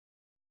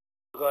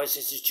guys,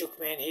 this is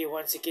Chookman here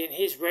once again.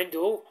 Here's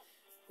Rendell.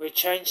 We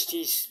changed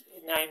his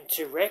name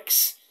to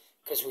Rex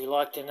because we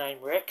like the name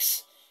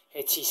Rex.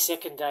 It's his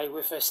second day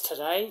with us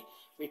today.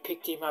 We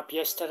picked him up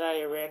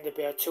yesterday around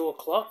about 2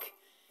 o'clock.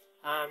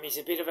 He's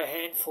a bit of a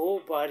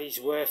handful, but he's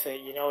worth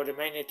it. You know what I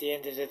mean? At the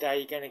end of the day,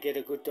 you're going to get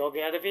a good dog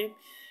out of him.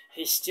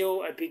 He's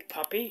still a big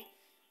puppy.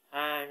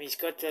 He's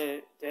got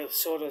the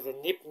sort of the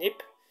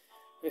nip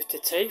with the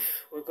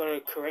teeth. We've got to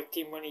correct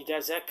him when he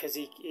does that because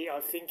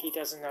I think he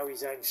doesn't know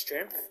his own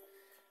strength.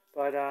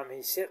 But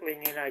he's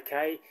settling in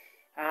okay.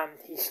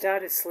 He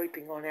started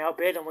sleeping on our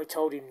bed and we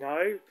told him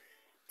no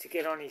to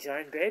get on his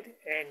own bed.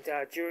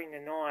 And during the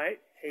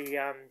night, he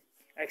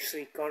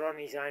actually got on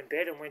his own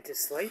bed and went to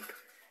sleep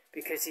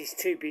because he's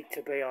too big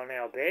to be on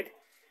our bed.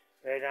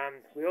 But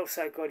we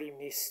also got him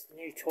this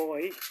new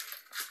toy.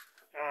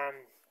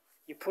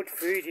 You put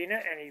food in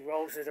it and he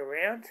rolls it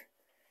around.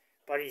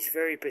 But he's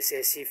very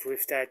possessive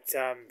with that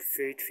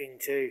food thing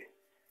too.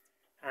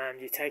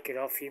 You take it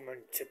off him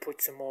and to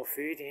put some more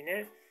food in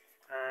it.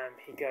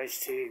 He goes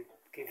to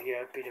give you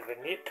a bit of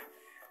a nip.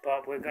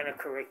 But we're going to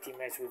correct him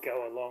as we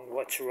go along,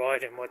 what's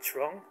right and what's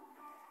wrong.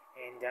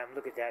 And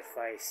look at that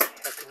face.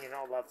 How can you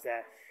not love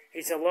that?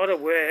 It's a lot of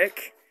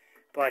work,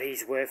 but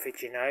he's worth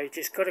it, you know.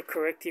 Just got to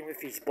correct him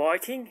with his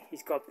biting.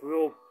 He's got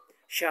real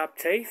sharp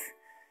teeth.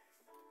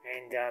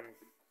 And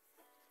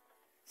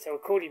so we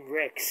called him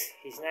Rex.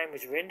 His name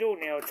was Rendell,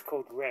 now it's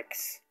called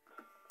Rex.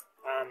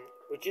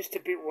 We're just a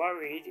bit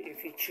worried if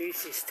he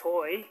chews this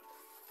toy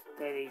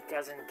that he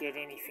doesn't get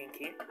anything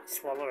in,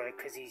 swallow it,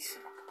 because he's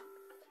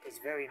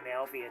very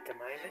mouthy at the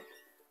moment.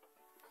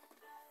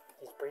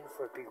 He's been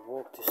for a big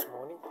walk this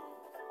morning.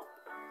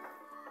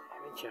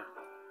 Haven't you,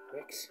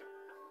 Rex?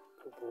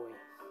 Good boy.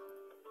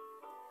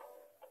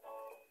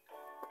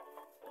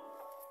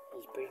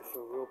 He's been for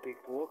a real big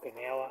walk, an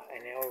hour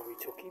we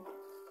took him.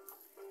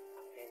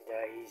 And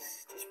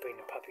he's just been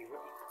a puppy.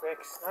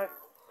 Rex, no?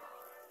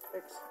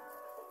 Rex?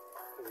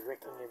 He's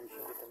wrecking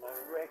everything at the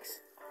moment. Rex?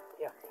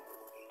 Yeah.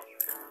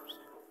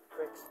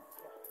 Rex?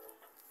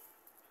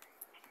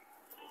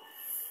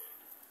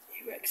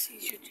 Yeah. Rex,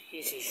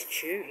 here's his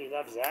chew. He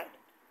loves that.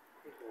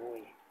 Good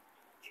boy.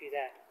 Chew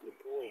that. Good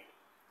boy.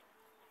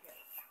 Yeah.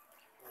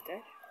 Like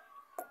that?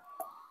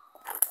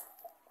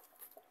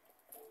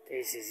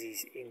 This is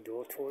his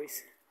indoor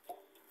toys.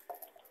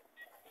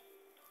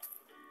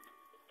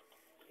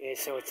 Yeah,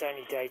 so it's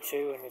only day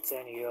 2 and it's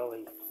only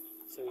early.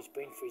 So he's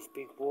been for his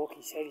big walk,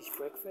 he's had his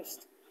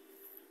breakfast.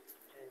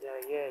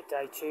 And yeah,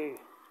 day 2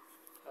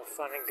 of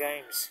fun and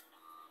games.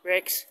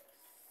 Rex.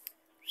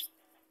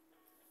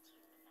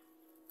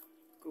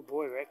 Good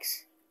boy,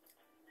 Rex.